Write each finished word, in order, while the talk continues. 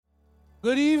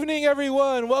Good evening,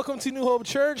 everyone. Welcome to New Hope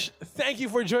Church. Thank you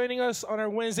for joining us on our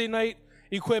Wednesday night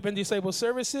Equip and Disciple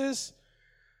services.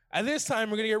 At this time,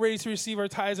 we're going to get ready to receive our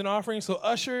tithes and offerings. So,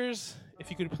 ushers,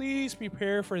 if you could please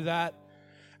prepare for that.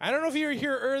 I don't know if you were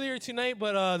here earlier tonight,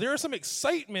 but there was some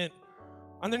excitement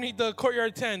underneath the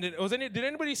courtyard tent. Did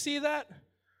anybody see that?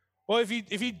 Well, if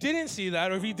you didn't see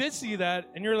that, or if you did see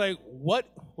that, and you're like, what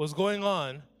was going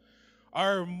on?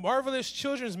 Our marvelous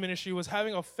children's ministry was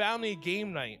having a family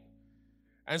game night.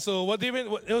 And so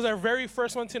it was our very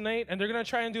first one tonight, and they're gonna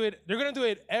try and do it. They're gonna do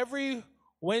it every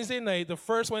Wednesday night, the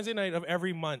first Wednesday night of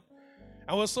every month.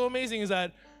 And what's so amazing is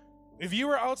that if you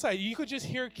were outside, you could just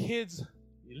hear kids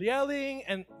yelling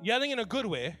in a good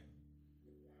way.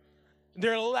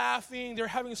 They're laughing, they're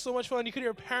having so much fun. You could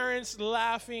hear parents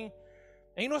laughing.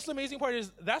 And you know what's the amazing part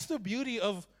is that's the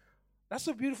beautiful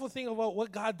thing about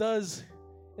what God does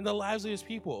in the lives of his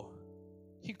people.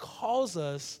 He calls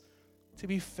us to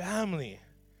be family.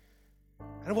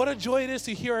 And what a joy it is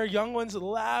to hear our young ones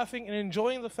laughing and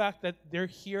enjoying the fact that they're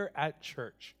here at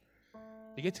church.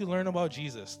 They get to learn about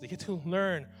Jesus. They get to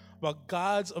learn about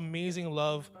God's amazing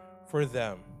love for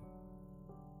them.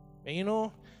 And you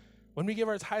know, when we give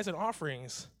our tithes and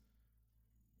offerings,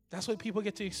 that's what people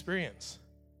get to experience.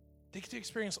 They get to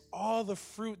experience all the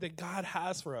fruit that God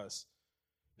has for us.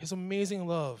 His amazing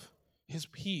love, his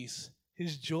peace,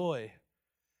 his joy.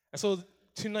 And so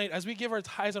tonight, as we give our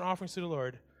tithes and offerings to the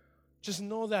Lord, just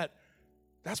know that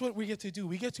that's what we get to do.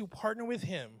 We get to partner with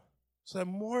him so that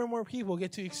more and more people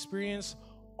get to experience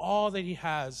all that he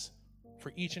has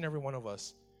for each and every one of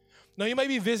us. Now, you might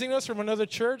be visiting us from another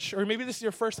church, or maybe this is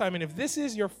your first time. And if this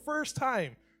is your first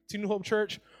time to New Hope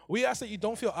Church, we ask that you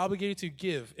don't feel obligated to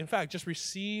give. In fact, just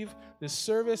receive this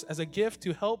service as a gift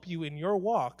to help you in your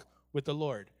walk with the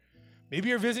Lord. Maybe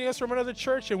you're visiting us from another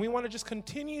church, and we want to just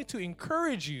continue to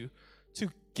encourage you to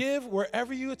give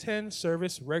wherever you attend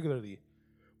service regularly.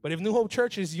 But if New Hope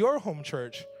Church is your home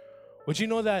church, would you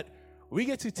know that we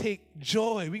get to take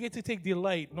joy, we get to take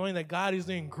delight knowing that God is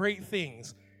doing great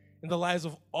things in the lives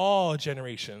of all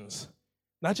generations,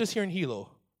 not just here in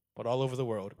Hilo, but all over the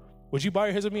world. Would you bow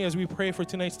your heads with me as we pray for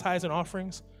tonight's tithes and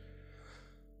offerings?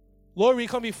 Lord, we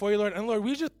come before you, Lord, and Lord,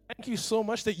 we just thank you so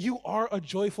much that you are a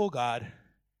joyful God,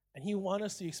 and you want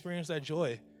us to experience that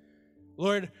joy.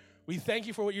 Lord, we thank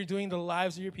you for what you're doing in the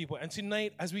lives of your people. And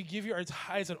tonight, as we give you our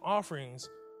tithes and offerings,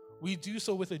 we do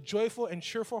so with a joyful and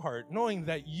cheerful heart, knowing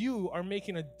that you are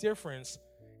making a difference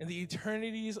in the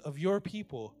eternities of your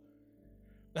people.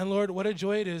 And Lord, what a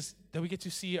joy it is that we get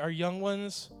to see our young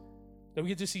ones, that we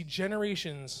get to see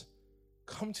generations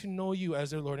come to know you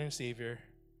as their Lord and Savior.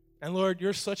 And Lord,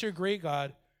 you're such a great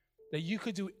God that you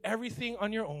could do everything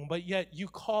on your own, but yet you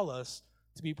call us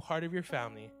to be part of your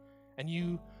family. And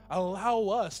you allow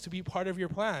us to be part of your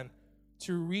plan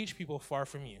to reach people far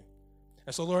from you.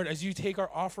 And so, Lord, as you take our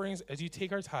offerings, as you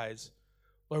take our tithes,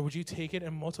 Lord, would you take it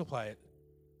and multiply it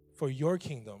for your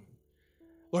kingdom?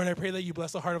 Lord, I pray that you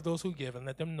bless the heart of those who give and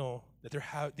let them know that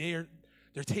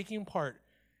they're taking part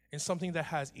in something that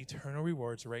has eternal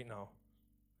rewards right now.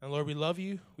 And Lord, we love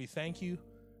you, we thank you,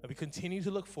 and we continue to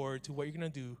look forward to what you're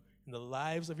going to do in the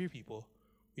lives of your people.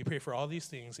 We pray for all these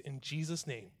things in Jesus'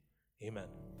 name. Amen.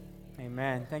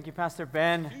 Amen. Thank you, Pastor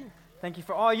Ben. Thank you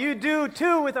for all you do,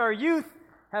 too, with our youth.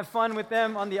 Have fun with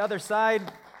them on the other side.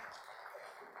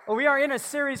 Well, we are in a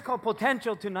series called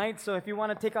Potential tonight, so if you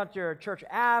want to take out your church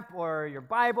app or your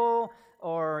Bible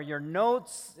or your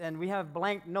notes, and we have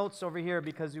blank notes over here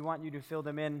because we want you to fill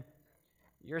them in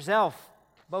yourself.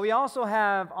 But we also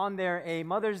have on there a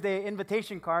Mother's Day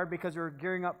invitation card because we're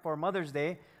gearing up for Mother's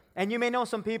Day. And you may know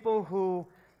some people who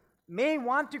may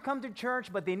want to come to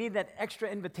church, but they need that extra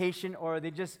invitation, or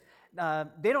they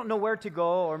don't know where to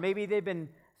go, or maybe they've been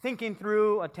thinking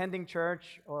through attending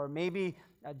church, or maybe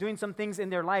doing some things in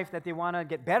their life that they want to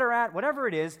get better at. Whatever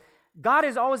it is, God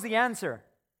is always the answer.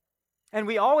 And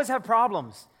we always have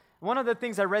problems. One of the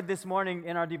things I read this morning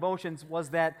in our devotions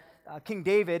was that King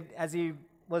David, as he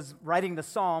was writing the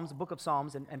Psalms, the book of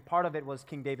Psalms, and part of it was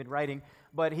King David writing,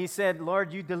 but he said,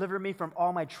 Lord, you deliver me from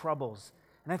all my troubles.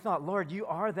 And I thought, Lord, you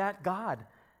are that God,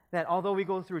 that although we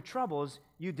go through troubles,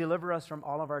 you deliver us from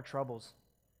all of our troubles.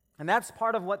 And that's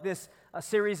part of what this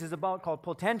series is about, called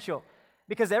Potential.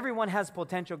 Because everyone has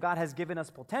potential. God has given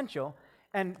us potential.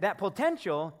 And that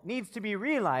potential needs to be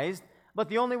realized. But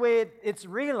the only way it's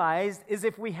realized is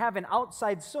if we have an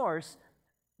outside source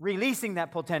releasing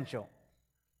that potential.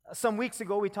 Some weeks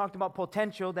ago, we talked about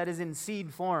potential that is in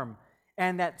seed form.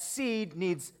 And that seed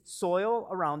needs soil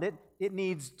around it. It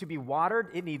needs to be watered.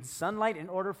 It needs sunlight in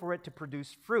order for it to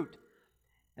produce fruit.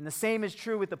 And the same is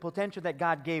true with the potential that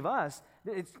God gave us.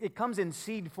 It comes in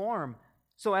seed form.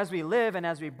 So as we live and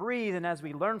as we breathe and as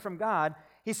we learn from God,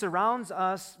 He surrounds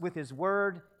us with His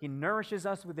Word, He nourishes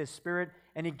us with His Spirit,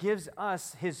 and He gives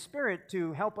us His Spirit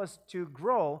to help us to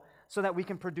grow so that we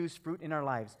can produce fruit in our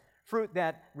lives. Fruit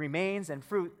that remains and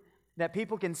fruit that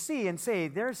people can see and say,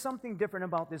 there's something different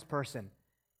about this person.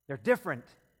 They're different.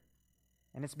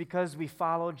 And it's because we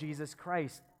follow Jesus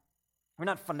Christ. We're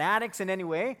not fanatics in any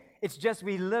way. It's just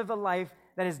we live a life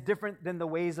that is different than the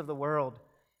ways of the world.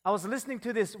 I was listening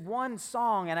to this one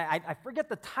song, and I forget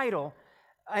the title,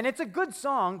 and it's a good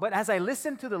song, but as I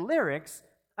listened to the lyrics,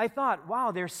 I thought, wow,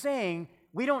 they're saying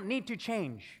we don't need to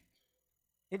change.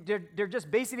 They're just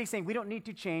basically saying we don't need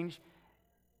to change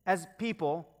as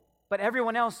people, but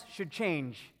everyone else should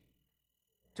change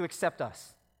to accept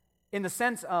us. In the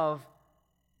sense of,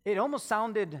 it almost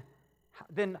sounded,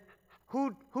 then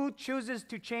who chooses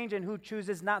to change and who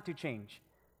chooses not to change?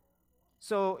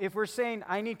 So if we're saying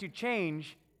I need to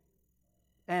change,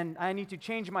 and I need to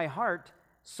change my heart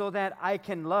so that I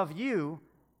can love you,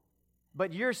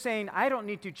 but you're saying I don't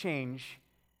need to change,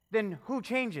 then who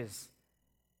changes?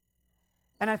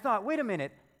 And I thought, wait a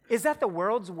minute, is that the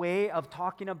world's way of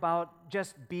talking about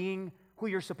just being who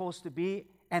you're supposed to be,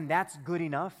 and that's good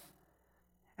enough?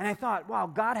 And I thought, wow,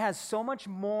 God has so much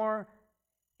more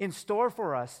in store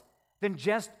for us than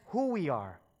just who we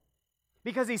are.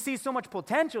 Because He sees so much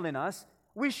potential in us,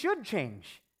 we should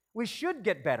change. We should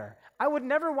get better. I would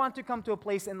never want to come to a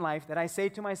place in life that I say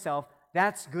to myself,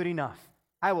 that's good enough.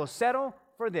 I will settle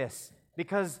for this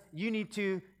because you need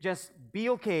to just be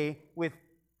okay with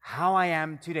how I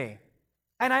am today.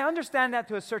 And I understand that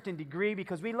to a certain degree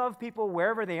because we love people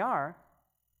wherever they are.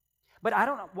 But I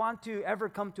don't want to ever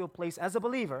come to a place as a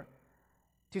believer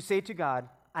to say to God,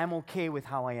 I'm okay with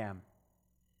how I am.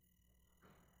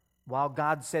 While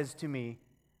God says to me,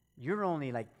 you're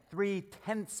only like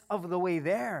 3/10 of the way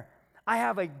there. I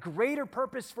have a greater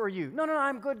purpose for you. No,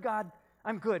 I'm good, God.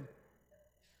 I'm good.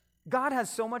 God has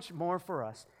so much more for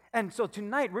us. And so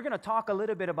tonight we're going to talk a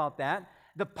little bit about that.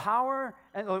 The power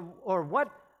or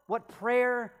what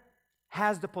prayer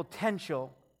has the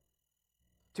potential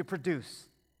to produce.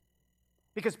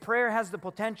 Because prayer has the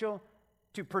potential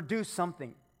to produce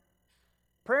something.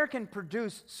 Prayer can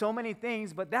produce so many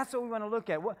things, but that's what we want to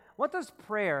look at. What does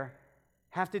prayer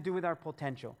have to do with our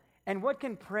potential? And what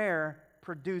can prayer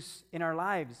produce in our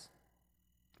lives?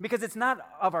 Because it's not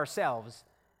of ourselves.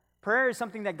 Prayer is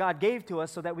something that God gave to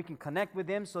us so that we can connect with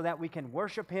Him, so that we can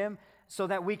worship Him, so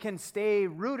that we can stay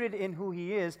rooted in who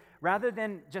He is, rather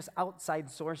than just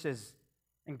outside sources.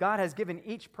 And God has given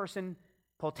each person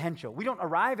potential. We don't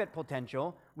arrive at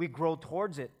potential, we grow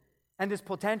towards it. And this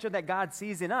potential that God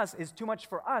sees in us is too much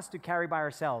for us to carry by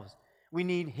ourselves. We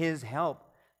need His help.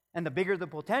 And the bigger the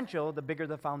potential, the bigger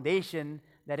the foundation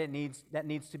that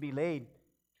needs to be laid.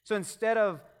 So instead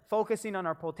of focusing on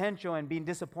our potential and being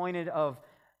disappointed of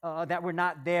that we're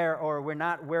not there or we're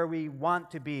not where we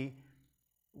want to be,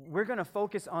 we're going to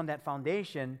focus on that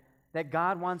foundation that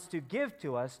God wants to give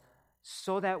to us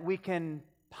so that we can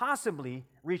possibly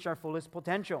reach our fullest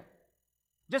potential.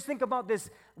 Just think about this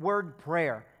word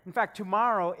prayer. In fact,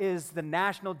 tomorrow is the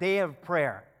National Day of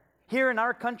Prayer. Here in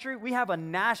our country, we have a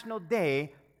National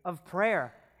Day of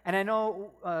Prayer. And I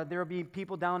know there will be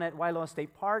people down at Wailoa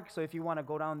State Park, so if you want to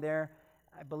go down there,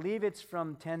 I believe it's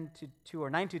from 10 to 2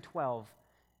 or 9 to 12.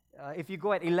 If you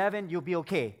go at 11, you'll be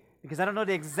okay, because I don't know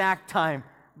the exact time.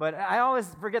 But I always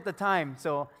forget the time,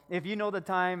 so if you know the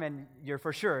time and you're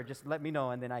for sure, just let me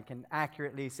know, and then I can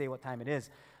accurately say what time it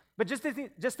is. But just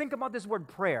think about this word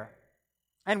prayer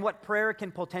and what prayer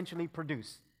can potentially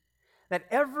produce. That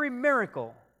every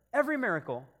miracle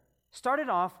started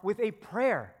off with a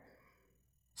prayer.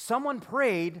 Someone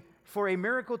prayed for a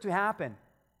miracle to happen.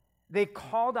 They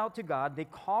called out to God, they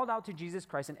called out to Jesus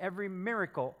Christ, and every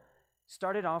miracle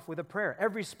started off with a prayer.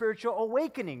 Every spiritual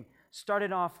awakening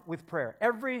started off with prayer.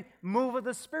 Every move of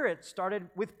the Spirit started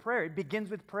with prayer. It begins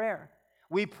with prayer.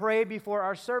 We pray before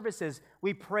our services.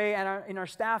 We pray in our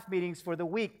staff meetings for the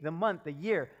week, the month, the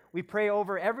year. We pray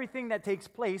over everything that takes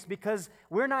place because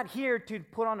we're not here to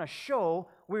put on a show.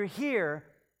 We're here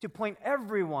to point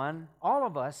everyone, all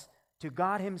of us, to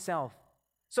God Himself.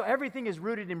 So everything is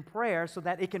rooted in prayer so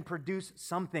that it can produce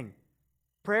something.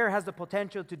 Prayer has the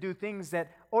potential to do things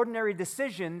that ordinary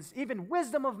decisions, even the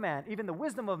wisdom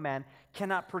of man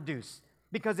cannot produce,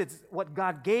 because it's what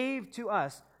God gave to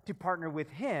us to partner with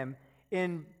Him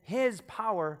in His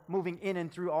power moving in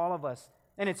and through all of us.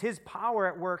 And it's His power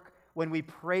at work when we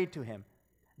pray to Him.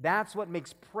 That's what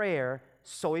makes prayer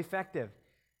so effective.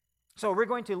 So we're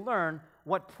going to learn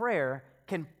what prayer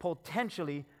can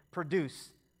potentially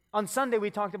produce. On Sunday, we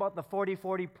talked about the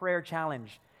 40-40 prayer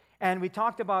challenge. And we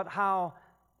talked about how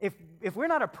if we're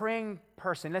not a praying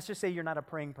person, let's just say you're not a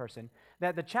praying person,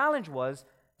 that the challenge was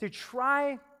to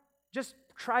try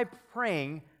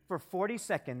praying for 40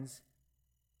 seconds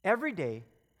every day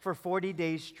for 40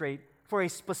 days straight for a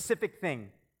specific thing.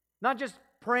 Not just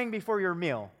praying before your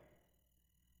meal,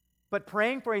 but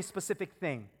praying for a specific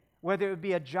thing. Whether it would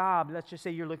be a job, let's just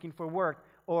say you're looking for work,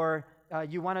 or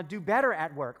you want to do better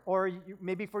at work, or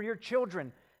maybe for your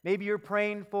children. Maybe you're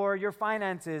praying for your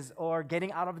finances or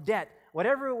getting out of debt.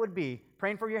 Whatever it would be,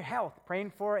 praying for your health,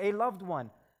 praying for a loved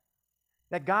one.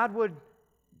 That God would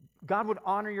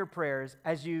honor your prayers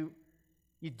as you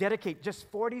dedicate just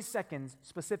 40 seconds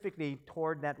specifically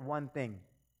toward that one thing.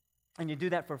 And you do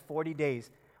that for 40 days.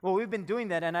 Well, we've been doing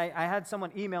that, and I had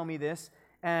someone email me this,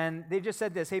 and they just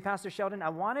said this, "Hey, Pastor Sheldon, I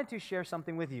wanted to share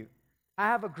something with you. I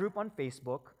have a group on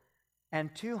Facebook,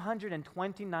 and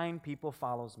 229 people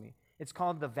follows me. It's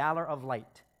called the Valor of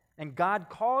Light. And God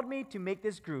called me to make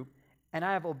this group, and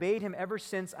I have obeyed Him ever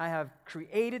since I have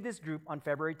created this group on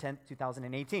February 10th,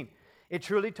 2018. It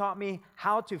truly taught me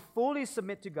how to fully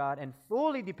submit to God and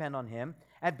fully depend on Him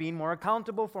at being more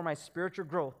accountable for my spiritual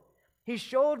growth. He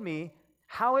showed me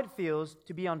how it feels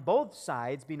to be on both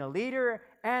sides, being a leader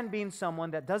and being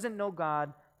someone that doesn't know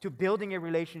God, to building a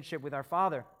relationship with our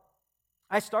Father.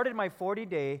 I started my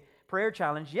 40-day prayer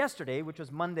challenge yesterday, which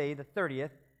was Monday the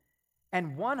 30th,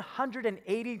 and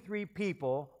 183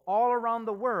 people all around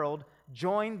the world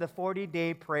joined the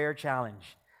 40-day prayer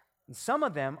challenge. And some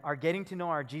of them are getting to know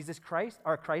our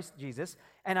Christ Jesus,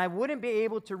 and I wouldn't be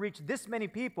able to reach this many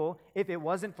people if it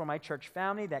wasn't for my church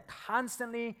family that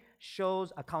constantly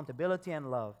shows accountability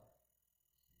and love.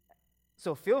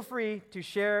 So feel free to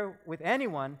share with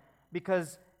anyone,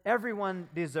 because everyone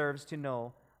deserves to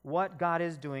know what God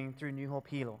is doing through New Hope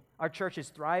Hilo. Our church is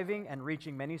thriving and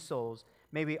reaching many souls.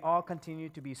 May we all continue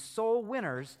to be soul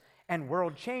winners and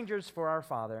world changers for our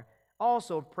Father.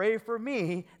 Also, pray for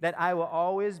me that I will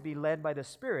always be led by the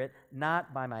Spirit,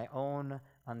 not by my own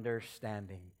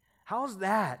understanding." How's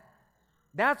that?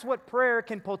 That's what prayer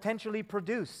can potentially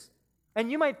produce.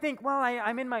 And you might think, well,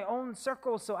 I'm in my own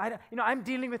circle, so I'm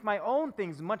dealing with my own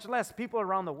things, much less people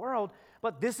around the world.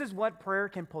 But this is what prayer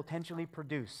can potentially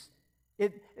produce.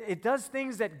 It does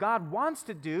things that God wants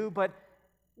to do, but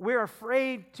we're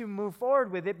afraid to move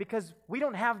forward with it because we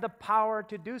don't have the power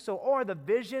to do so, or the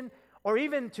vision, or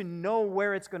even to know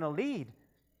where it's going to lead.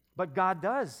 But God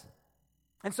does.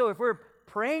 And so if we're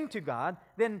praying to God,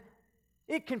 then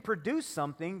it can produce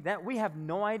something that we have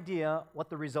no idea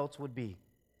what the results would be.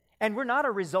 And we're not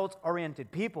a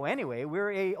results-oriented people anyway.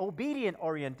 We're a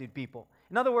obedient-oriented people.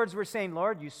 In other words, we're saying,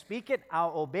 Lord, you speak it,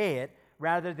 I'll obey it,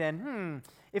 rather than,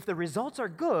 if the results are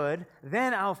good,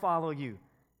 then I'll follow you.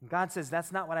 And God says,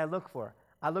 that's not what I look for.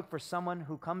 I look for someone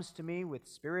who comes to me with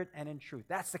spirit and in truth.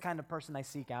 That's the kind of person I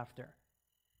seek after.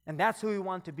 And that's who we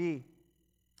want to be.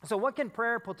 So what can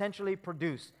prayer potentially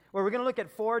produce? Well, we're going to look at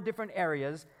 4 different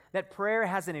areas that prayer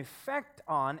has an effect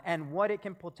on and what it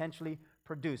can potentially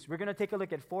produce. We're going to take a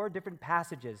look at 4 different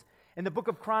passages. In the book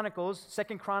of Chronicles,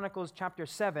 2 Chronicles chapter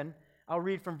 7, I'll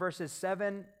read from verses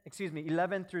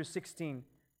 11 through 16.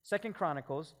 2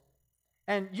 Chronicles.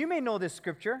 And you may know this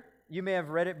scripture. You may have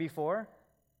read it before.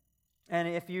 And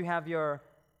if you have your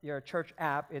church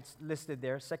app, it's listed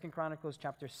there, 2 Chronicles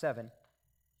chapter 7.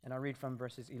 And I'll read from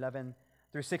verses 11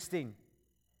 through 16.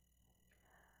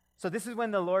 So this is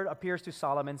when the Lord appears to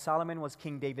Solomon. Solomon was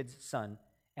King David's son.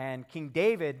 And King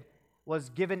David was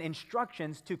given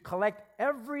instructions to collect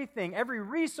everything, every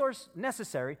resource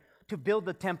necessary to build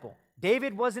the temple.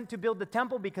 David wasn't to build the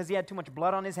temple because he had too much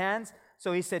blood on his hands.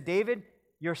 So he said, David,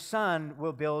 your son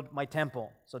will build my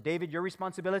temple. So David, your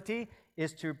responsibility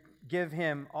is to give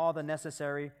him all the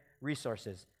necessary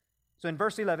resources. So in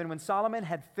verse 11, when Solomon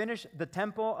had finished the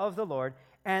temple of the Lord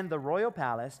and the royal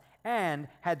palace, and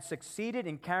had succeeded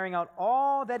in carrying out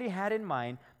all that he had in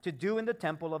mind to do in the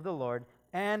temple of the Lord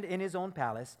and in his own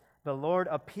palace, the Lord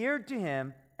appeared to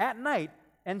him at night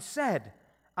and said,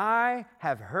 I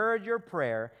have heard your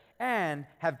prayer and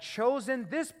have chosen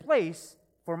this place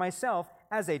for myself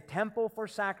as a temple for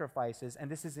sacrifices, and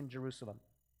this is in Jerusalem.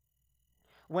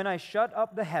 When I shut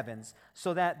up the heavens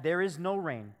so that there is no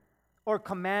rain, or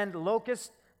command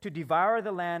locusts to devour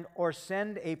the land, or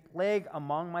send a plague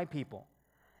among my people,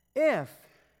 if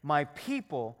my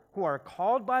people who are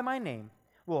called by my name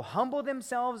will humble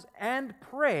themselves and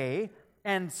pray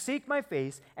and seek my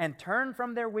face and turn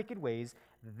from their wicked ways,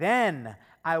 then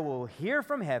I will hear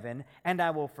from heaven and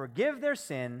I will forgive their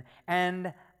sin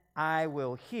and I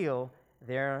will heal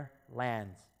their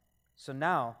lands. So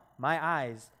now my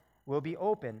eyes will be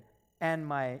open and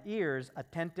my ears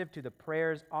attentive to the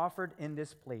prayers offered in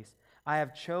this place. I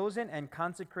have chosen and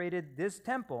consecrated this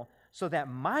temple so that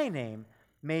my name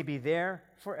may be there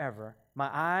forever. My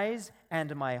eyes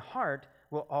and my heart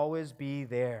will always be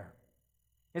there.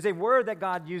 There's a word that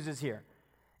God uses here,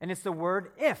 and it's the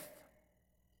word if.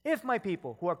 If my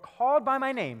people who are called by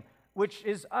my name, which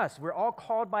is us, we're all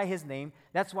called by his name.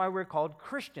 That's why we're called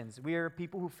Christians. We are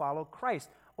people who follow Christ,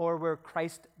 or we're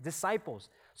Christ disciples.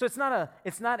 So it's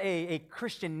not a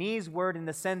Christianese word in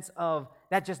the sense of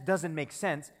that just doesn't make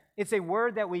sense. It's a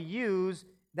word that we use,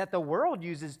 that the world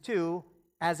uses too,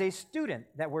 as a student,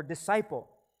 that word disciple.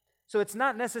 So it's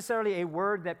not necessarily a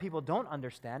word that people don't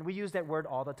understand. We use that word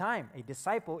all the time. A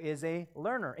disciple is a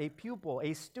learner, a pupil,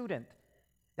 a student.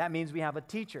 That means we have a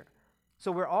teacher.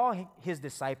 So we're all his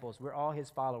disciples. We're all his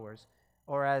followers,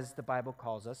 or as the Bible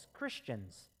calls us,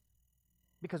 Christians,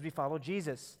 because we follow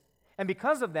Jesus. And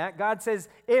because of that, God says,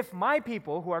 if my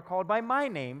people who are called by my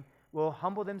name will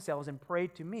humble themselves and pray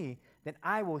to me, then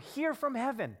I will hear from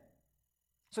heaven.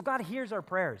 So God hears our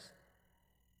prayers.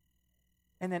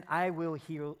 And then I will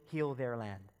heal their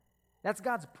land. That's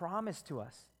God's promise to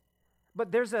us.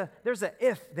 But there's a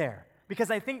if there. Because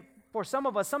I think for some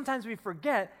of us, sometimes we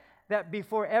forget that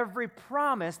before every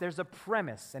promise, there's a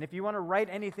premise. And if you want to write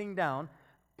anything down,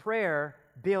 prayer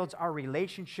builds our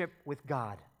relationship with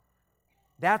God.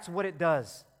 That's what it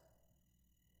does.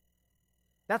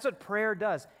 That's what prayer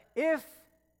does. If,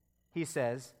 he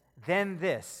says, then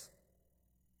this.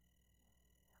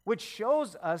 Which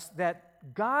shows us that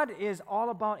God is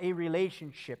all about a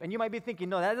relationship. And you might be thinking,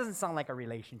 no, that doesn't sound like a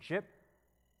relationship.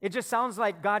 It just sounds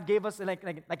like God gave us like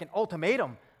an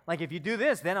ultimatum. Like, if you do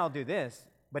this, then I'll do this.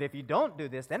 But if you don't do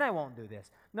this, then I won't do this.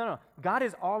 No. God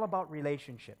is all about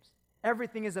relationships.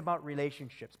 Everything is about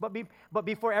relationships. But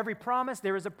before every promise,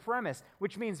 there is a premise,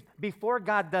 which means before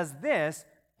God does this,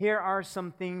 here are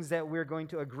some things that we're going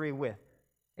to agree with.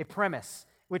 A premise,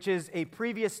 which is a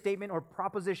previous statement or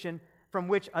proposition from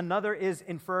which another is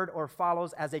inferred or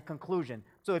follows as a conclusion.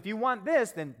 So if you want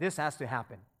this, then this has to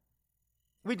happen.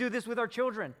 We do this with our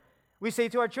children. We say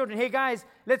to our children, hey guys,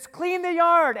 let's clean the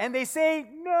yard. And they say,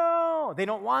 no, they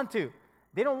don't want to.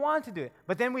 They don't want to do it.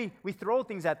 But then we throw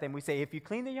things at them. We say, if you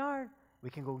clean the yard, we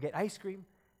can go get ice cream.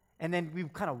 And then we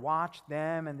kind of watch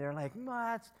them, and they're like,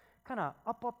 that's kind of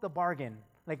up the bargain.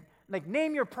 Like,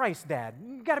 name your price, Dad.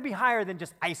 You got to be higher than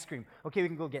just ice cream. Okay, we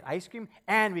can go get ice cream,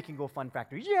 and we can go Fun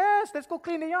Factory. Yes, let's go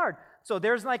clean the yard. So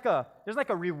there's like a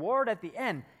reward at the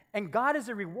end. And God is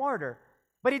a rewarder,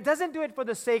 but he doesn't do it for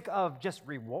the sake of just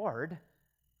reward.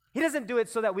 He doesn't do it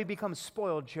so that we become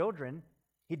spoiled children.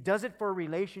 He does it for a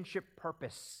relationship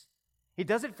purpose. He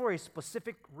does it for a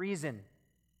specific reason.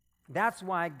 That's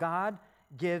why God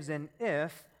gives an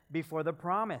if before the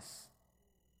promise.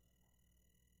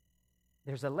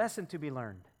 There's a lesson to be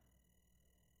learned.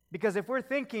 Because if we're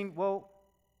thinking, well,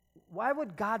 why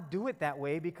would God do it that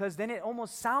way? Because then it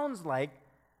almost sounds like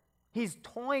he's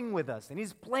toying with us and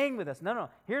he's playing with us. No.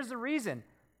 Here's the reason.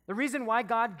 The reason why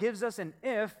God gives us an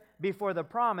if before the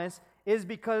promise is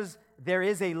because there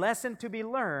is a lesson to be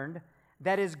learned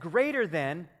that is greater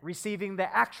than receiving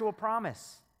the actual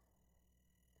promise.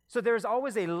 So there's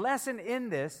always a lesson in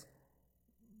this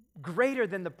greater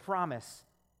than the promise.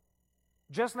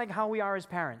 Just like how we are as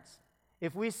parents.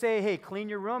 If we say, hey, clean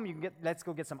your room, let's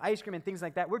go get some ice cream and things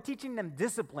like that, we're teaching them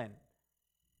discipline.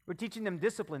 We're teaching them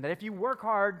discipline, that if you work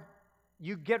hard,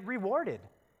 you get rewarded.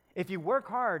 If you work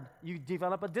hard, you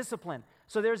develop a discipline.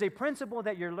 So there's a principle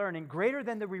that you're learning greater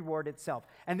than the reward itself.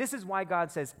 And this is why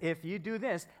God says, if you do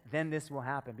this, then this will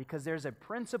happen. Because there's a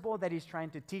principle that he's trying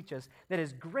to teach us that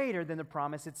is greater than the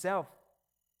promise itself.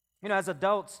 You know, as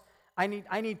adults, I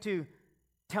need to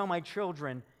tell my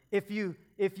children, as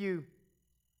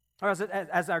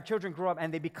our children grow up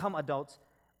and they become adults,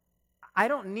 I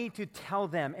don't need to tell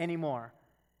them anymore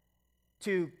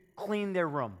to clean their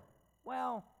room.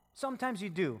 Well, sometimes you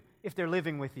do if they're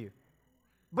living with you.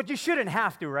 But you shouldn't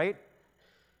have to, right?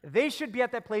 They should be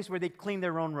at that place where they clean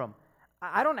their own room.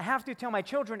 I don't have to tell my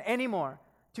children anymore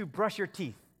to brush your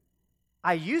teeth.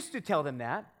 I used to tell them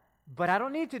that, but I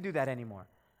don't need to do that anymore.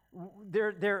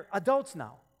 They're adults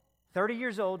now, 30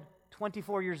 years old,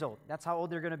 24 years old. That's how old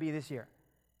they're going to be this year.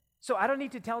 So I don't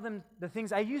need to tell them the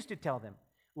things I used to tell them.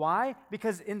 Why?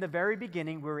 Because in the very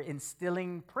beginning, we were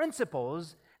instilling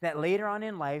principles that later on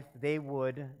in life, they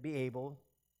would be able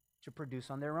to produce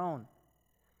on their own.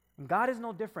 And God is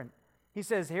no different. He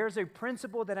says, here's a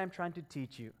principle that I'm trying to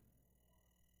teach you.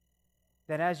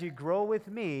 That as you grow with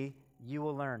me, you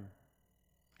will learn.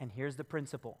 And here's the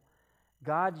principle.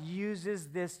 God uses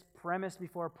this premise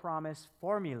before promise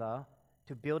formula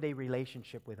to build a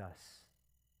relationship with us.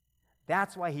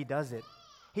 That's why he does it.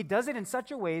 He does it in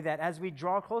such a way that as we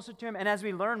draw closer to him and as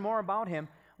we learn more about him,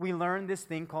 we learn this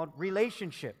thing called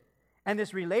relationship. And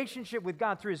this relationship with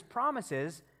God through His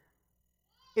promises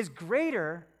is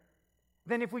greater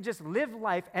than if we just live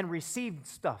life and receive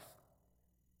stuff.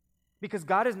 Because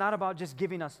God is not about just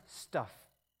giving us stuff.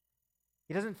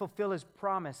 He doesn't fulfill His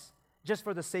promise just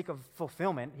for the sake of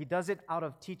fulfillment. He does it out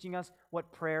of teaching us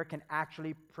what prayer can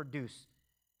actually produce.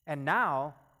 And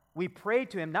now we pray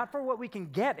to Him not for what we can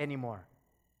get anymore,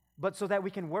 but so that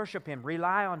we can worship Him,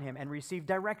 rely on Him, and receive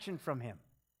direction from Him.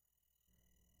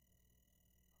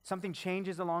 Something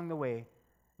changes along the way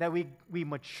that we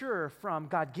mature from,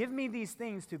 God, give me these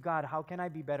things, to God, how can I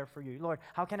be better for you? Lord,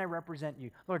 how can I represent you?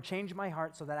 Lord, change my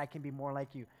heart so that I can be more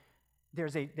like you.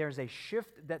 There's a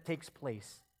shift that takes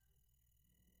place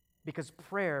because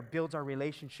prayer builds our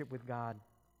relationship with God.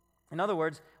 In other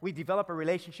words, we develop a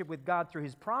relationship with God through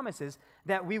His promises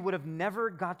that we would have never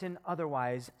gotten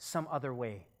otherwise some other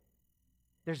way.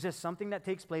 There's just something that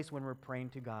takes place when we're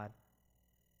praying to God,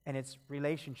 and it's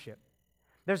relationship.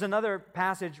 There's another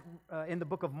passage in the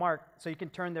book of Mark, so you can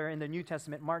turn there in the New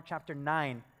Testament, Mark chapter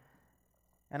 9.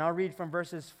 And I'll read from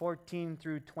verses 14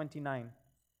 through 29.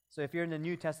 So if you're in the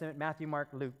New Testament, Matthew, Mark,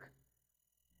 Luke.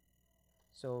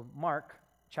 So Mark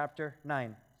chapter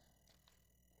 9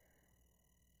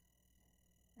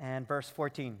 and verse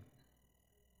 14.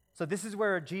 So this is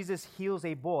where Jesus heals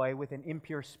a boy with an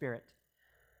impure spirit.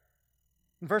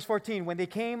 In verse 14, when they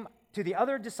came to the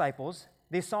other disciples,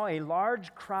 they saw a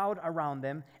large crowd around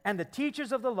them and the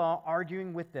teachers of the law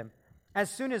arguing with them. As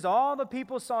soon as all the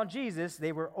people saw Jesus,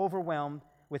 they were overwhelmed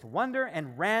with wonder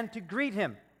and ran to greet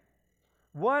Him.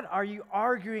 What are you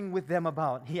arguing with them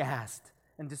about? He asked.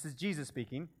 And this is Jesus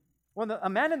speaking. Well, a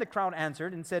man in the crowd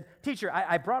answered and said, Teacher,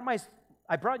 I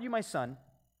brought you my son,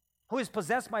 who is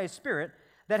possessed by a spirit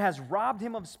that has robbed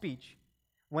him of speech.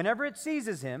 Whenever it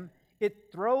seizes him,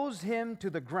 it throws him to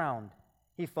the ground.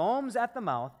 He foams at the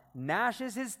mouth,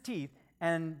 gnashes his teeth,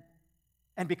 and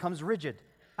becomes rigid.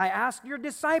 I asked your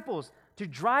disciples to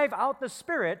drive out the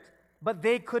spirit, but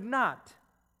they could not.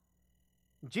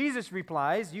 Jesus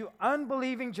replies, You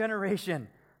unbelieving generation,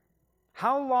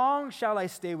 how long shall I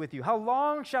stay with you? How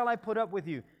long shall I put up with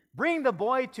you? Bring the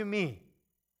boy to me.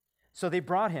 So they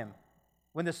brought him.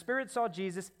 When the spirit saw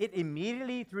Jesus, it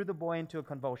immediately threw the boy into a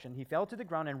convulsion. He fell to the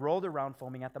ground and rolled around,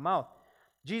 foaming at the mouth.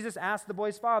 Jesus asked the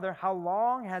boy's father, How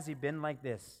long has he been like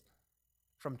this?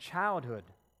 From childhood,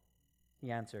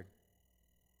 he answered.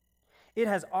 It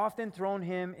has often thrown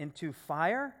him into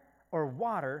fire or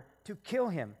water to kill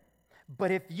him.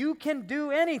 But if you can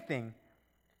do anything,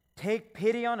 take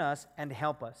pity on us and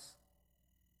help us.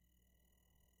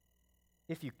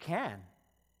 If you can.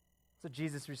 So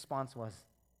Jesus' response was,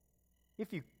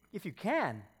 if you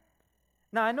can.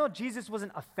 Now, I know Jesus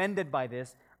wasn't offended by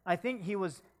this. I think he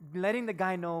was letting the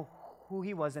guy know who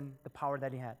he was and the power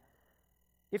that he had.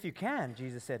 If you can,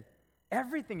 Jesus said,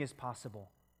 everything is possible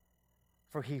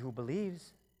for he who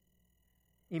believes.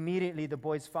 Immediately, the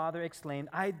boy's father exclaimed,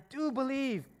 I do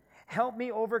believe. Help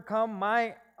me overcome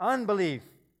my unbelief.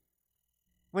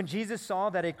 When Jesus saw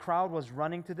that a crowd was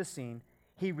running to the scene,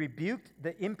 he rebuked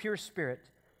the impure spirit.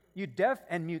 You deaf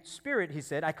and mute spirit, he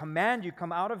said, I command you,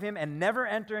 come out of him and never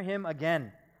enter him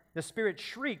again. The spirit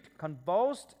shrieked,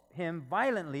 convulsed him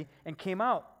violently, and came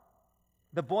out.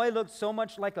 The boy looked so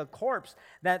much like a corpse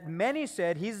that many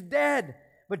said, He's dead.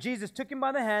 But Jesus took him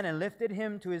by the hand and lifted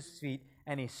him to his feet,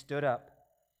 and he stood up.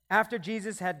 After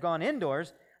Jesus had gone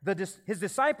indoors, his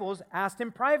disciples asked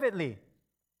him privately,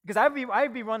 because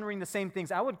I'd be wondering the same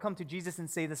things. I would come to Jesus and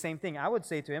say the same thing. I would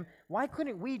say to him, why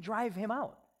couldn't we drive him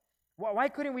out? Why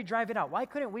couldn't we drive it out? Why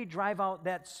couldn't we drive out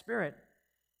that spirit?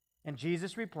 And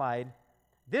Jesus replied,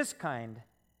 this kind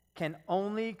can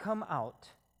only come out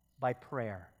by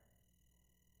prayer.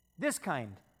 This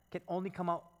kind can only come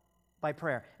out by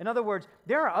prayer. In other words,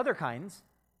 there are other kinds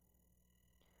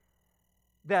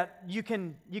that you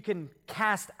can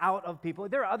cast out of people.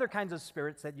 There are other kinds of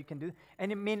spirits that you can do,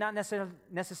 and it may not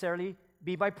necessarily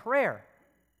be by prayer.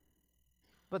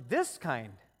 But this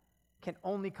kind can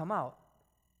only come out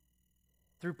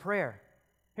through prayer.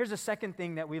 Here's the second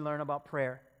thing that we learn about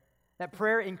prayer, that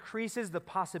prayer increases the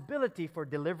possibility for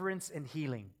deliverance and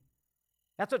healing.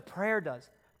 That's what prayer does.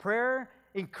 Prayer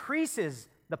increases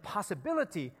the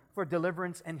possibility for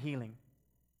deliverance and healing.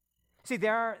 See,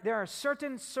 there are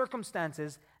certain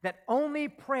circumstances that only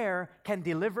prayer can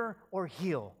deliver or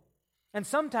heal. And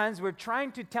sometimes we're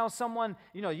trying to tell someone,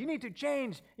 you need to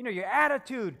change, your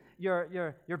attitude,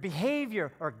 your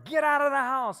behavior, or get out of the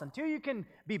house. Until you can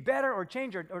be better or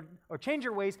change or change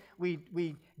your ways,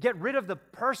 we get rid of the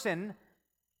person,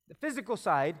 the physical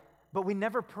side, but we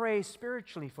never pray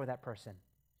spiritually for that person.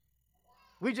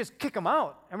 We just kick them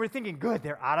out, and we're thinking, good,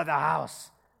 they're out of the house.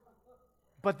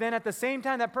 But then at the same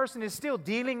time, that person is still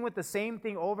dealing with the same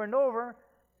thing over and over.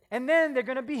 And then they're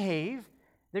going to behave.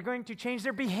 They're going to change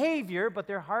their behavior, but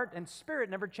their heart and spirit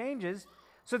never changes.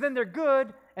 So then they're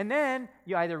good, and then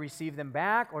you either receive them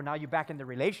back, or now you're back in the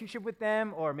relationship with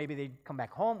them, or maybe they come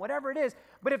back home, whatever it is.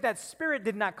 But if that spirit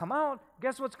did not come out,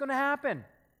 guess what's going to happen?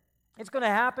 It's going to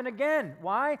happen again.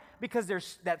 Why? Because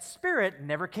that spirit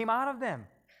never came out of them.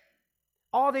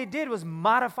 All they did was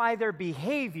modify their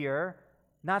behavior,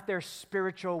 not their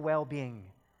spiritual well-being.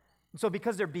 So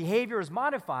because their behavior is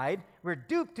modified, we're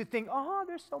duped to think, oh,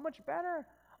 they're so much better.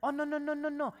 Oh,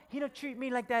 no. He don't treat me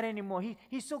like that anymore.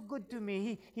 He's so good to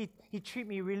me. He treat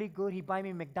me really good. He buy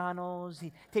me McDonald's.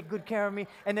 He take good care of me.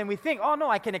 And then we think, oh, no,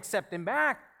 I can accept him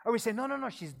back. Or we say, no,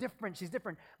 she's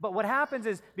different. But what happens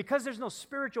is, because there's no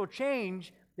spiritual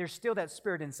change, there's still that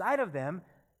spirit inside of them.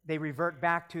 They revert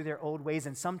back to their old ways,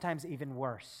 and sometimes even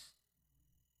worse.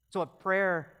 So what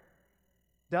prayer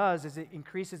does is it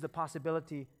increases the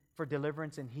possibility for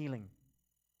deliverance and healing.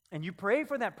 And you pray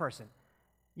for that person.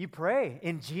 You pray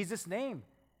in Jesus' name.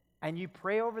 And you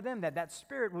pray over them that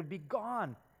spirit would be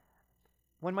gone.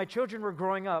 When my children were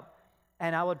growing up,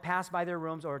 and I would pass by their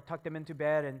rooms or tuck them into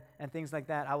bed and things like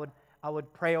that, I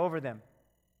would pray over them.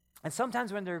 And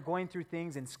sometimes when they're going through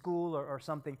things in school or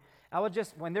something,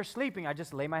 when they're sleeping, I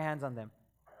just lay my hands on them.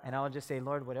 And I would just say,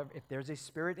 Lord, whatever, if there's a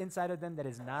spirit inside of them that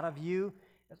is not of you,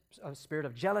 a spirit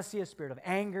of jealousy, a spirit of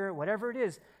anger, whatever it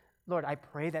is, Lord, I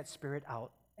pray that spirit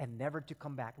out and never to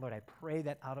come back. Lord, I pray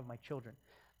that out of my children.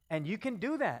 And you can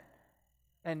do that.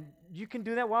 And you can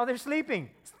do that while they're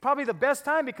sleeping. It's probably the best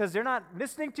time, because they're not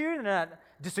listening to you, they're not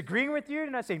disagreeing with you,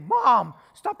 they're not saying, Mom,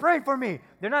 stop praying for me.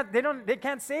 They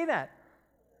can't say that.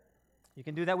 You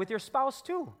can do that with your spouse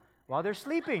too, while they're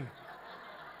sleeping.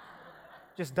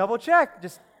 Just double check,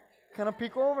 just kind of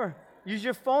peek over. Use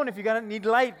your phone if you need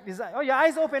light. It's like, oh, your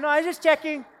eyes open. No, I'm just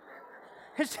checking.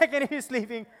 Just checking if you're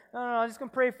sleeping. No, I'm just going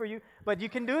to pray for you. But you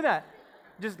can do that.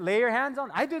 Just lay your hands on.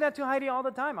 I do that to Heidi all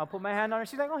the time. I'll put my hand on her.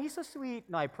 She's like, oh, he's so sweet.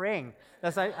 No, I'm praying.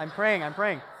 I'm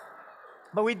praying.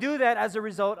 But we do that as a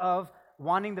result of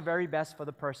wanting the very best for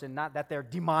the person, not that they're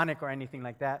demonic or anything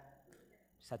like that.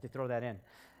 Just had to throw that in.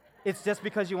 It's just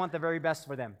because you want the very best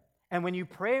for them. And when you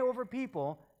pray over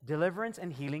people, deliverance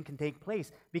and healing can take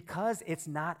place, because it's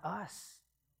not us.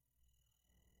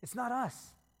 It's not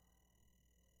us.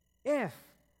 If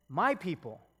my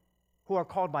people who are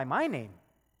called by my name,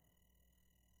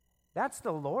 that's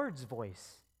the Lord's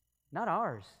voice, not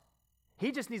ours.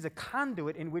 He just needs a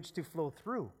conduit in which to flow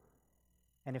through.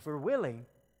 And if we're willing,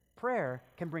 prayer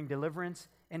can bring deliverance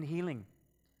and healing.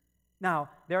 Now,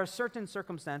 there are certain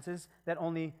circumstances that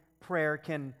only prayer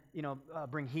can,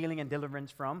 bring healing and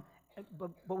deliverance from.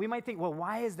 But we might think, well,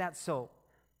 why is that so?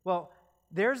 Well,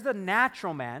 there's the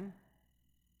natural man,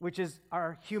 which is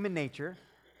our human nature.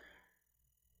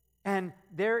 And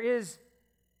there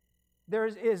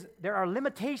are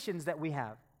limitations that we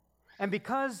have. And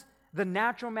because the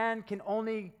natural man can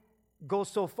only go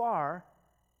so far,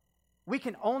 we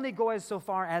can only go so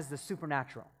far as the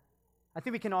supernatural. I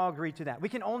think we can all agree to that. We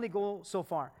can only go so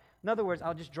far. In other words,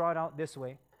 I'll just draw it out this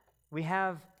way. We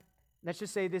have, let's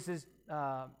just say this is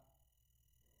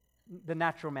the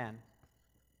natural man.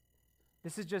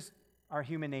 This is just our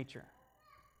human nature.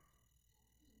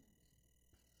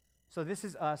 So this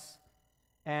is us,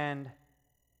 and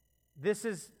this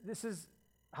is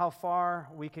how far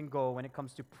we can go when it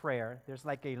comes to prayer. There's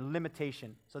like a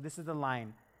limitation. So this is the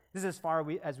line. This is as far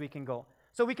as we can go.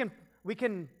 So we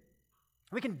can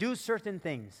do certain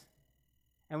things,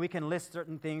 and we can list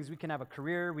certain things. We can have a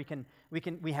career. We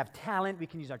have talent. We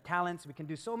can use our talents. We can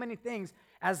do so many things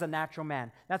as the natural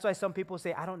man. That's why some people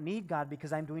say, I don't need God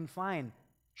because I'm doing fine.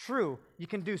 True, you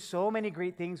can do so many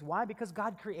great things. Why? Because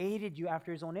God created you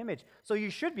after His own image. So you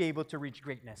should be able to reach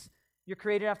greatness. You're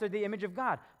created after the image of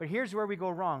God. But here's where we go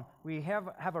wrong. We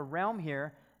have a realm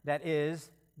here that is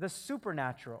the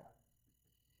supernatural.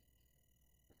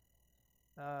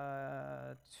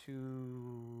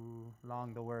 Too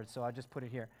long the word, so I'll just put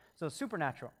it here. So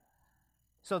supernatural.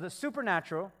 So the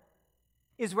supernatural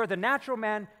is where the natural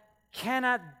man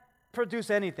cannot produce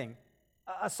anything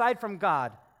aside from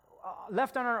God.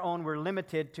 Left on our own, we're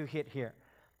limited to hit here.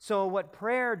 So what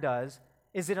prayer does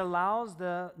is it allows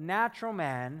the natural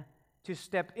man to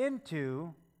step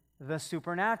into the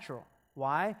supernatural.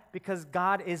 Why? Because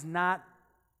God is not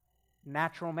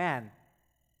natural man.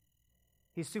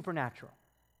 He's supernatural.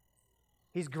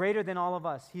 He's greater than all of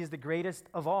us. He is the greatest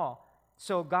of all.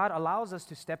 So God allows us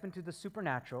to step into the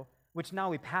supernatural, which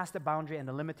now we pass the boundary and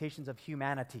the limitations of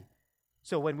humanity.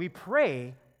 So when we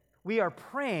pray, we are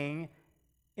praying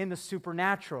in the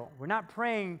supernatural. We're not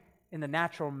praying in the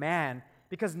natural man,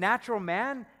 because natural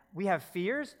man,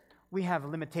 fears, we have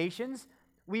limitations,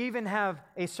 we even have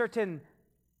a certain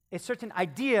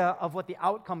idea of what the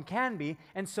outcome can be,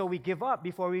 and so we give up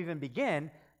before we even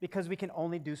begin because we can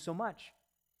only do so much.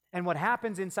 And what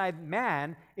happens inside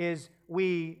man is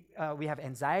we have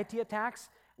anxiety attacks,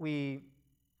 we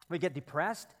get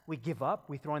depressed, we give up,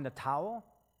 we throw in the towel.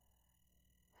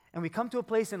 And we come to a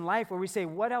place in life where we say,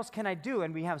 what else can I do?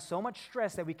 And we have so much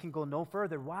stress that we can go no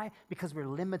further. Why? Because we're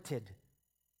limited.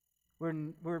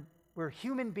 We're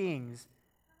human beings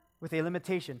with a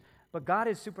limitation. But God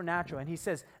is supernatural. And He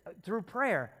says, through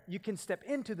prayer, you can step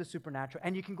into the supernatural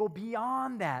and you can go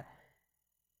beyond that.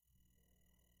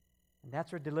 And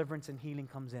that's where deliverance and healing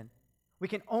comes in. We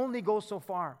can only go so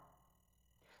far.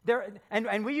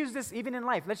 And we use this even in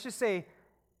life. Let's just say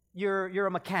you're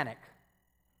a mechanic.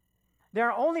 There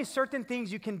are only certain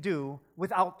things you can do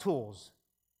without tools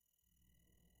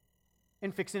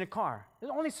in fixing a car.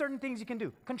 There's only certain things you can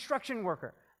do. Construction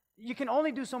worker. You can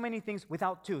only do so many things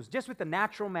without tools, just with the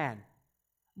natural man.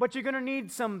 But you're going to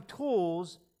need some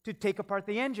tools to take apart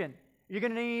the engine. You're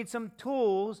going to need some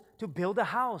tools to build a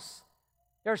house.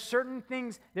 There are certain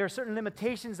things, there are certain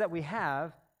limitations that we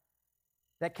have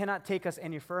that cannot take us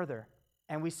any further.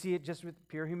 And we see it just with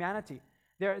pure humanity.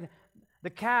 The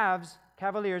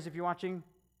Cavaliers, if you're watching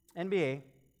NBA,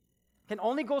 can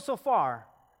only go so far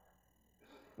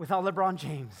without LeBron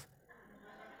James.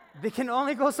 They can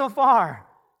only go so far.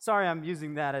 Sorry, I'm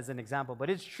using that as an example, but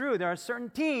it's true. There are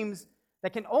certain teams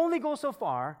that can only go so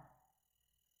far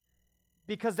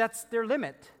because that's their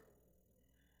limit.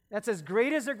 That's as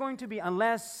great as they're going to be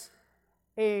unless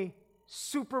a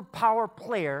superpower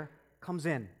player comes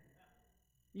in.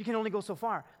 You can only go so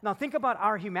far. Now think about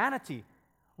our humanity.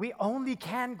 We only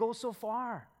can go so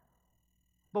far.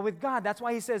 But with God, that's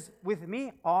why He says, with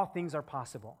me, all things are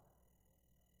possible.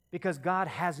 Because God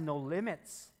has no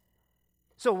limits.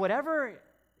 So whatever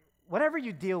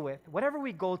you deal with, whatever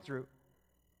we go through,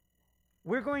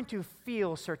 we're going to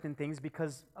feel certain things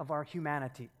because of our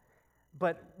humanity.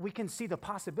 But we can see the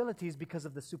possibilities because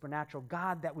of the supernatural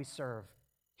God that we serve.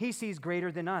 He sees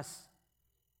greater than us.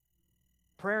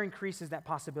 Prayer increases that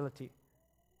possibility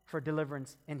for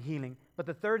deliverance and healing. But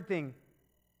the third thing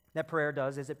that prayer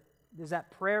does is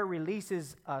that prayer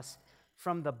releases us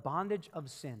from the bondage of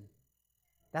sin.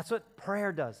 That's what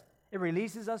prayer does. It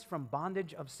releases us from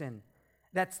bondage of sin.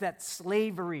 That's that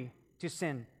slavery to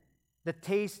sin.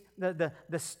 The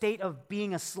state of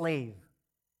being a slave.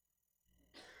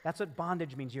 That's what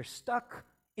bondage means. You're stuck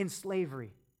in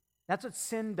slavery. That's what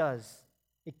sin does.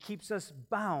 It keeps us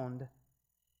bound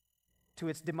to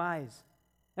its demise.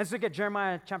 Let's look at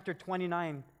Jeremiah chapter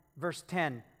 29, verse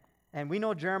 10. And we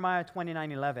know Jeremiah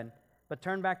 29:11, but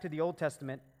turn back to the Old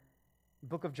Testament,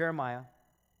 book of Jeremiah.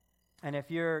 And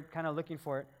if you're kind of looking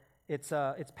for it, it's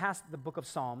past the book of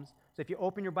Psalms. So if you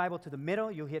open your Bible to the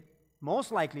middle, you'll hit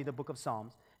most likely the book of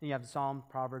Psalms. Then you have Psalm,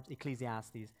 Proverbs,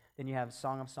 Ecclesiastes. Then you have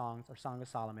Song of Songs or Song of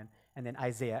Solomon, and then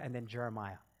Isaiah, and then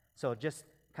Jeremiah. So just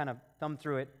kind of thumb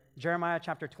through it. Jeremiah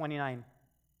chapter 29,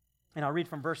 and I'll read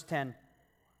from verse 10.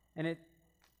 And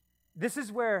this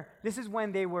is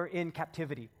when they were in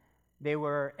captivity. They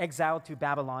were exiled to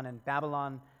Babylon, and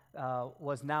Babylon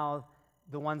was now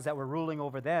the ones that were ruling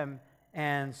over them.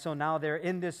 And so now they're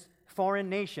in this foreign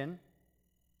nation.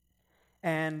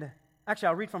 And actually,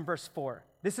 I'll read from verse 4.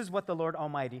 This is what the Lord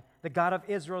Almighty, the God of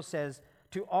Israel, says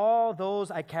to all those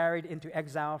I carried into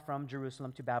exile from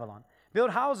Jerusalem to Babylon.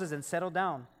 Build houses and settle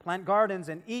down. Plant gardens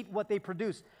and eat what they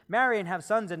produce. Marry and have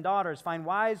sons and daughters. Find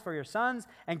wives for your sons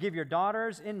and give your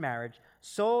daughters in marriage,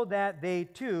 so that they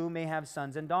too may have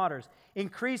sons and daughters.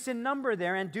 Increase in number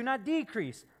there and do not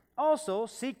decrease. Also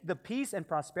seek the peace and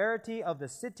prosperity of the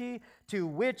city to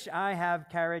which I have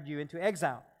carried you into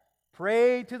exile.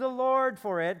 Pray to the Lord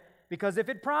for it, because if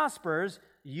it prospers,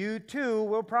 you too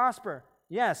will prosper.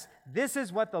 Yes, this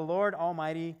is what the Lord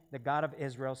Almighty, the God of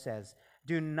Israel, says.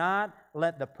 Do not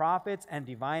let the prophets and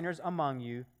diviners among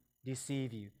you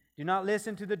deceive you. Do not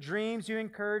listen to the dreams you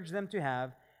encourage them to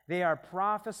have. They are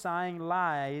prophesying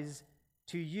lies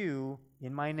to you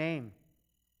in my name.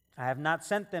 I have not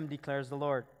sent them, declares the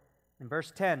Lord. In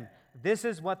verse 10, this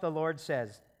is what the Lord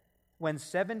says. When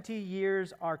 70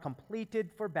 years are completed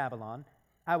for Babylon,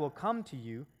 I will come to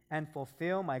you and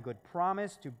fulfill my good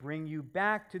promise to bring you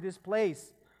back to this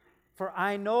place. For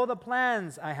I know the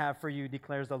plans I have for you,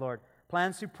 declares the Lord.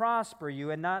 Plans to prosper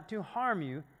you and not to harm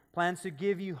you. Plans to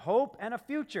give you hope and a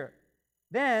future.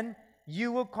 Then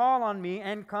you will call on me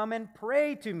and come and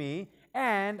pray to me,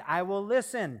 and I will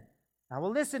listen. I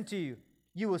will listen to you.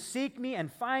 You will seek me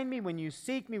and find me when you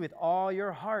seek me with all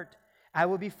your heart. I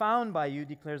will be found by you,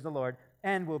 declares the Lord,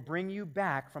 and will bring you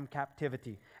back from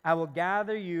captivity. I will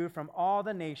gather you from all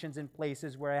the nations and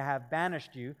places where I have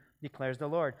banished you, declares the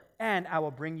Lord, and I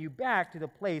will bring you back to the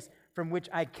place from which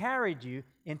I carried you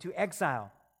into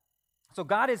exile. So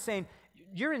God is saying,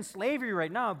 you're in slavery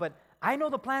right now, but I know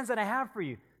the plans that I have for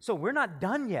you. So we're not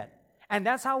done yet. And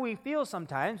that's how we feel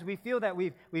sometimes. We feel that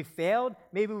we've failed.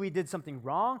 Maybe we did something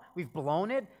wrong. We've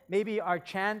blown it. Maybe our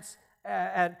chance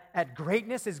at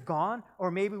greatness is gone.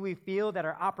 Or maybe we feel that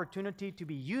our opportunity to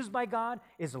be used by God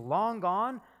is long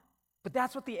gone. But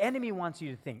that's what the enemy wants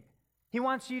you to think. He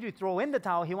wants you to throw in the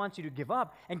towel. He wants you to give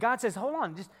up. And God says, hold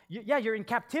on. You're in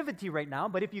captivity right now.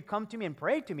 But if you come to me and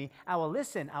pray to me, I will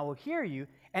listen. I will hear you.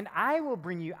 And I will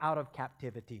bring you out of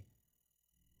captivity.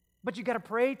 But you got to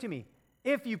pray to me.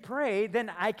 If you pray,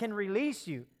 then I can release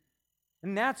you.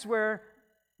 And that's where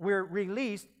we're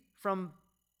released from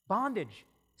bondage,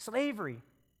 slavery,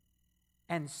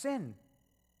 and sin.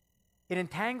 It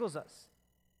entangles us.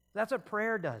 That's what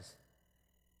prayer does.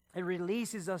 It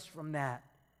releases us from that.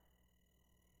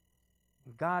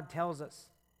 And God tells us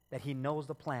that He knows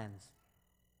the plans.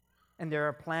 And there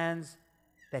are plans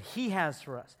that He has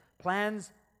for us.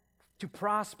 Plans to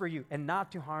prosper you and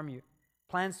not to harm you.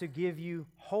 Plans to give you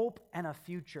hope and a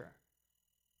future.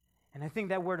 And I think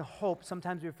that word hope,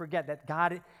 sometimes we forget that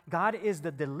God is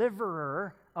the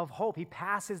deliverer of hope. He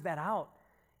passes that out.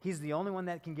 He's the only one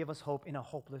that can give us hope in a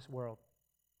hopeless world.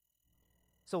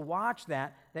 So watch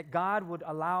that God would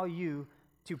allow you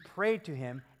to pray to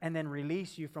Him and then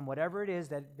release you from whatever it is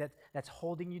that's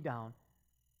holding you down.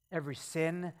 Every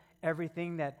sin,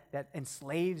 everything that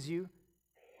enslaves you,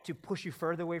 to push you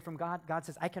further away from God. God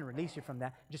says, I can release you from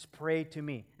that. Just pray to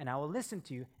me, and I will listen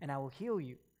to you, and I will heal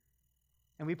you.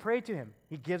 And we pray to Him.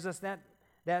 He gives us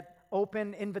that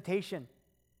open invitation.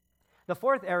 The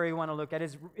fourth area we want to look at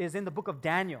is in the book of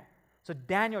Daniel. So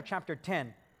Daniel chapter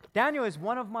 10. Daniel is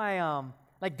one of my,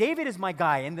 like David is my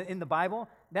guy in the Bible.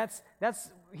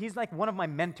 He's like one of my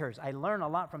mentors. I learn a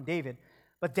lot from David.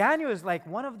 But Daniel is like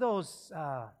one of those,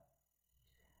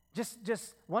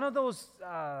 just one of those,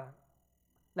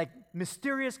 like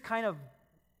mysterious kind of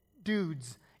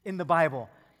dudes in the Bible.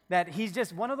 That he's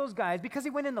just one of those guys, because he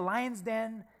went in the lion's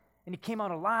den and he came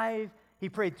out alive. He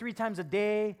prayed 3 times a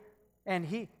day, and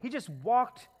he just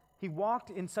walked. He walked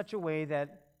in such a way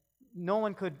that no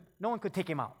one could take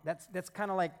him out. That's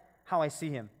kind of like how I see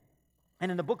him.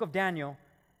 And in the book of Daniel,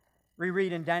 we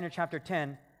read in Daniel chapter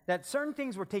 10 that certain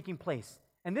things were taking place.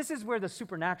 And this is where the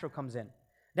supernatural comes in.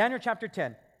 Daniel chapter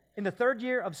 10. In the 3rd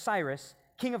year of Cyrus,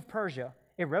 king of Persia,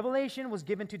 a revelation was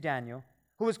given to Daniel,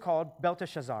 who was called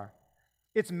Belteshazzar.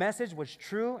 Its message was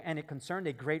true, and it concerned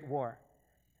a great war.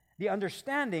 The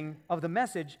understanding of the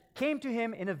message came to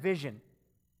him in a vision.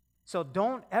 So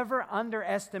don't ever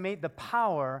underestimate the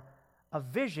power of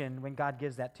vision when God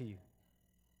gives that to you.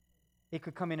 It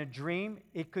could come in a dream.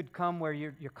 It could come where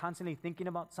you're constantly thinking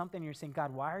about something, and you're saying,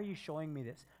 God, why are you showing me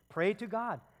this? Pray to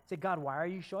God. Say, God, why are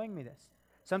you showing me this?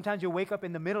 Sometimes you'll wake up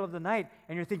in the middle of the night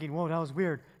and you're thinking, whoa, that was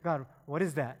weird. God, what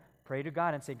is that? Pray to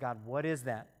God and say, God, what is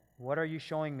that? What are you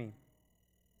showing me?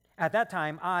 At that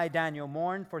time, I, Daniel,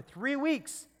 mourned for 3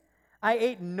 weeks. I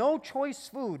ate no choice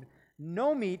food,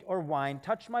 no meat or wine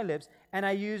touched my lips, and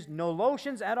I used no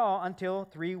lotions at all until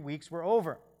 3 weeks were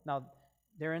over. Now,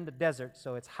 they're in the desert,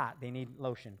 so it's hot. They need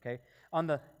lotion, okay? On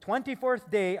the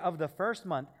 24th day of the 1st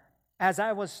month, as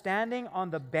I was standing on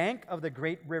the bank of the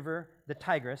great river, the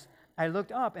Tigris, I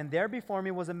looked up, and there before me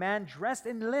was a man dressed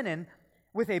in linen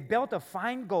with a belt of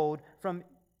fine gold from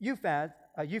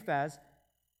Uphaz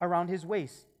around his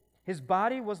waist. His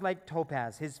body was like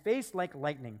topaz, his face like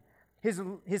lightning,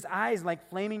 his eyes like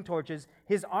flaming torches,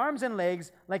 his arms and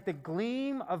legs like the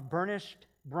gleam of burnished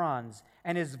bronze,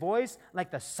 and his voice like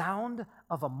the sound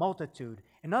of a multitude.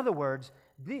 In other words,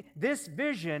 this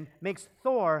vision makes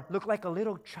Thor look like a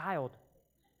little child.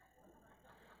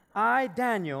 I,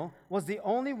 Daniel, was the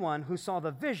only one who saw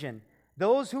the vision.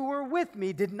 Those who were with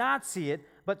me did not see it,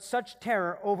 but such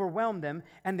terror overwhelmed them,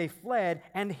 and they fled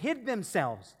and hid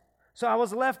themselves. So I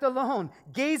was left alone,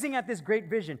 gazing at this great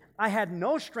vision. I had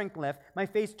no strength left. My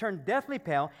face turned deathly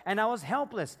pale, and I was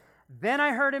helpless. Then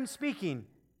I heard him speaking,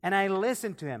 and I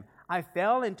listened to him. I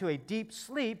fell into a deep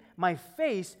sleep, my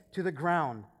face to the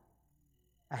ground.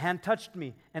 A hand touched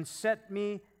me and set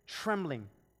me trembling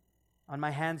on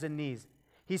my hands and knees.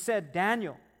 He said,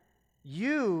 Daniel,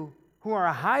 you who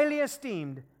are highly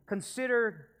esteemed,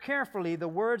 consider carefully the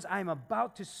words I am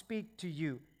about to speak to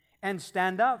you, and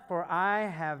stand up, for I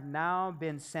have now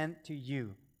been sent to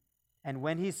you. And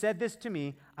when he said this to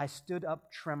me, I stood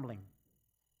up trembling.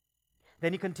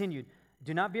 Then he continued,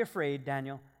 do not be afraid,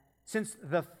 Daniel. since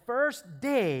the first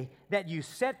day that you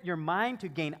set your mind to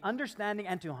gain understanding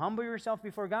and to humble yourself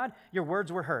before God, your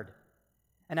words were heard,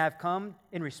 and I have come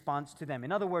in response to them.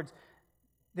 In other words,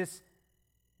 this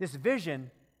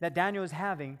vision that Daniel is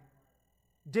having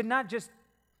did not just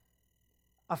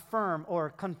affirm or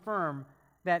confirm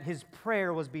that his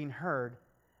prayer was being heard,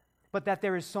 but that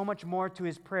there is so much more to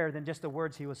his prayer than just the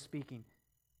words he was speaking.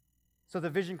 So the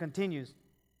vision continues.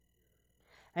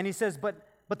 And he says, but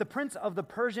the prince of the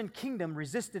Persian kingdom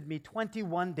resisted me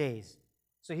 21 days.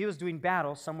 So he was doing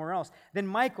battle somewhere else. Then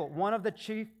Michael, one of the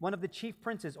chief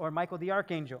princes, or Michael the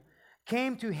archangel,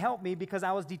 came to help me because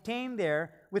I was detained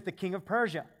there with the king of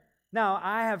Persia. Now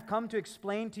I have come to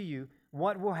explain to you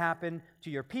what will happen to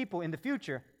your people in the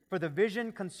future, for the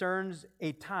vision concerns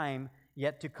a time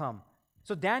yet to come.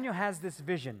 So Daniel has this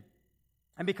vision.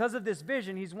 And because of this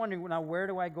vision, he's wondering, now where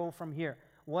do I go from here?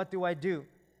 What do I do?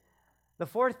 The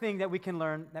fourth thing that we can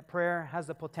learn that prayer has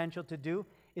the potential to do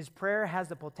is prayer has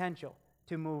the potential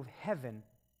to move heaven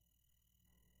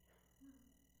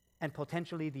and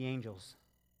potentially the angels.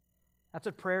 That's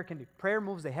what prayer can do. Prayer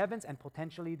moves the heavens and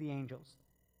potentially the angels.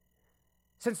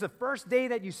 Since the first day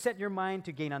that you set your mind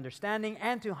to gain understanding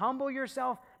and to humble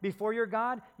yourself before your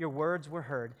God, your words were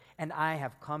heard, and I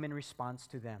have come in response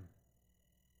to them.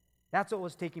 That's what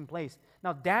was taking place.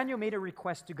 Now, Daniel made a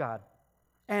request to God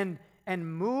and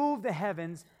moved the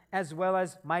heavens, as well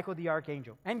as Michael the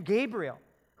archangel and Gabriel,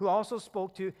 who also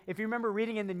spoke to, if you remember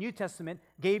reading in the New Testament,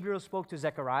 Gabriel spoke to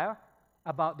Zechariah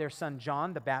about their son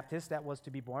John the Baptist that was to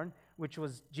be born, which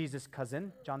was Jesus'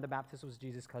 cousin. John the Baptist was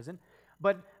Jesus' cousin.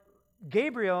 But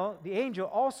Gabriel, the angel,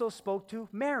 also spoke to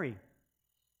Mary.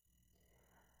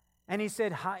 And he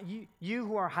said, you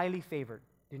who are highly favored,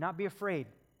 do not be afraid.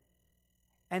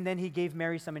 And then he gave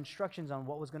Mary some instructions on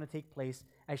what was going to take place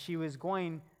as she was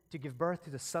going to give birth to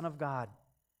the Son of God.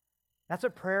 That's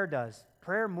what prayer does.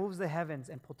 Prayer moves the heavens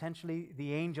and potentially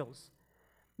the angels.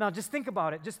 Now, just think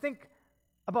about it. Just think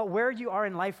about where you are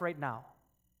in life right now.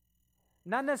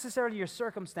 Not necessarily your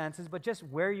circumstances, but just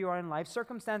where you are in life.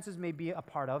 Circumstances may be a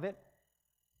part of it.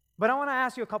 But I want to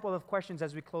ask you a couple of questions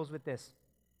as we close with this.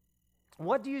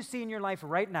 What do you see in your life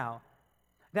right now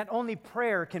that only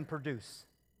prayer can produce?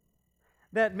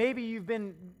 That maybe you've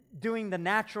been doing the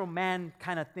natural man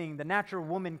kind of thing, the natural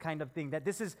woman kind of thing, that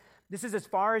this is as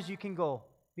far as you can go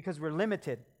because we're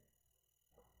limited.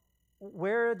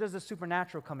 Where does the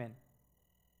supernatural come in?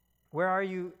 Where are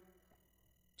you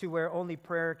to where only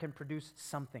prayer can produce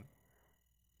something?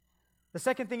 The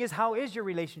second thing is, how is your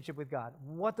relationship with God?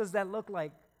 What does that look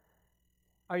like?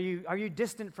 Are you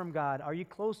distant from God? Are you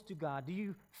close to God? Do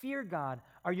you fear God?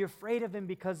 Are you afraid of Him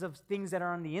because of things that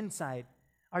are on the inside?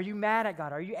 Are you mad at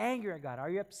God? Are you angry at God? Are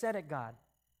you upset at God?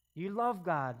 Do you love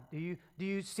God? Do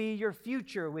you see your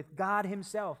future with God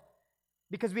Himself?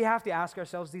 Because we have to ask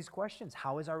ourselves these questions.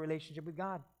 How is our relationship with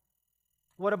God?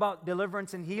 What about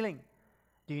deliverance and healing?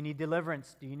 Do you need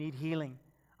deliverance? Do you need healing?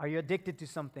 Are you addicted to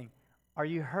something? Are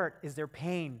you hurt? Is there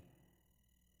pain?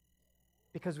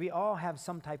 Because we all have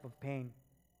some type of pain.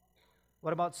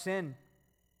 What about sin?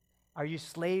 Are you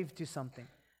slave to something?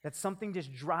 That something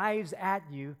just drives at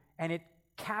you and it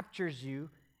captures you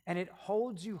and it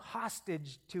holds you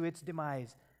hostage to its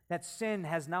demise. That sin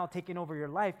has now taken over your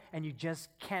life and you just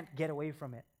can't get away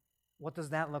from it. What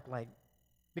does that look like?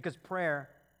 Because prayer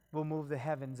will move the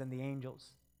heavens and the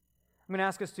angels. I'm going to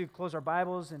ask us to close our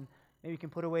Bibles, and maybe you can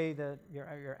put away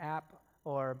your app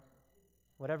or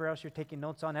whatever else you're taking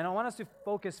notes on. And I want us to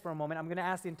focus for a moment. I'm going to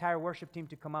ask the entire worship team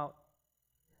to come out.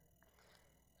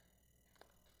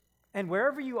 And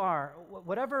wherever you are,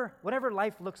 whatever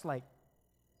life looks like,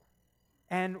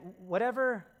 and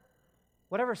whatever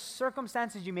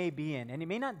circumstances you may be in, and it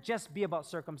may not just be about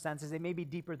circumstances, it may be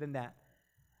deeper than that.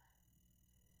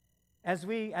 As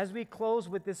we close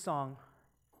with this song,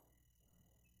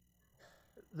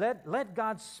 let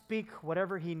God speak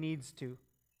whatever He needs to.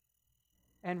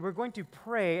 And we're going to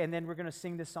pray, and then we're going to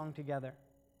sing this song together.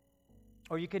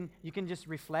 Or you can just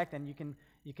reflect, and you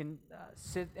can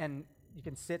sit and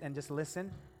just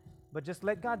listen, but just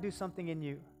let God do something in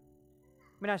you.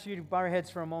 I'm going to ask you to bow your heads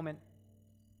for a moment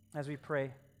as we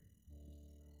pray.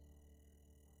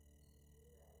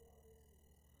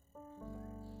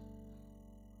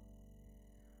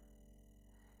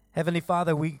 Heavenly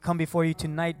Father, we come before you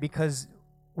tonight because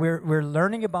we're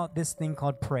learning about this thing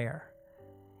called prayer.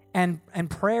 And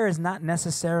prayer is not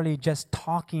necessarily just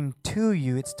talking to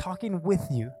you, it's talking with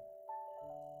you.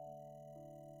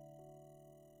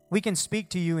 We can speak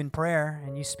to you in prayer,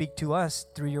 and you speak to us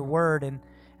through your word, and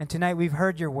tonight we've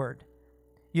heard your word.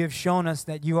 You have shown us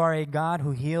that you are a God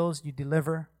who heals, you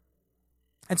deliver.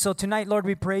 And so tonight, Lord,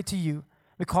 we pray to you.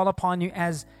 We call upon you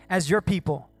as your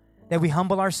people, that we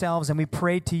humble ourselves and we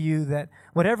pray to you that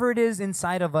whatever it is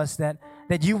inside of us that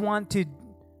you want to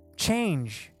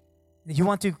change, that you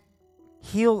want to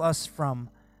heal us from,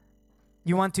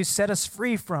 you want to set us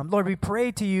free from, Lord, we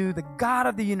pray to you, the God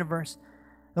of the universe,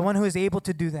 the one who is able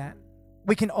to do that.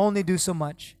 We can only do so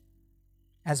much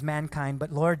as mankind,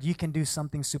 but Lord, you can do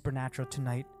something supernatural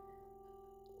tonight.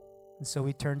 And so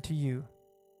we turn to you.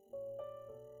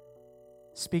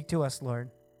 Speak to us, Lord.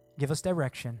 Give us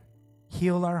direction.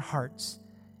 Heal our hearts.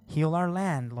 Heal our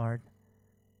land, Lord.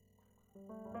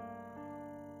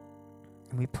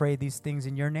 And we pray these things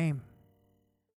in your name.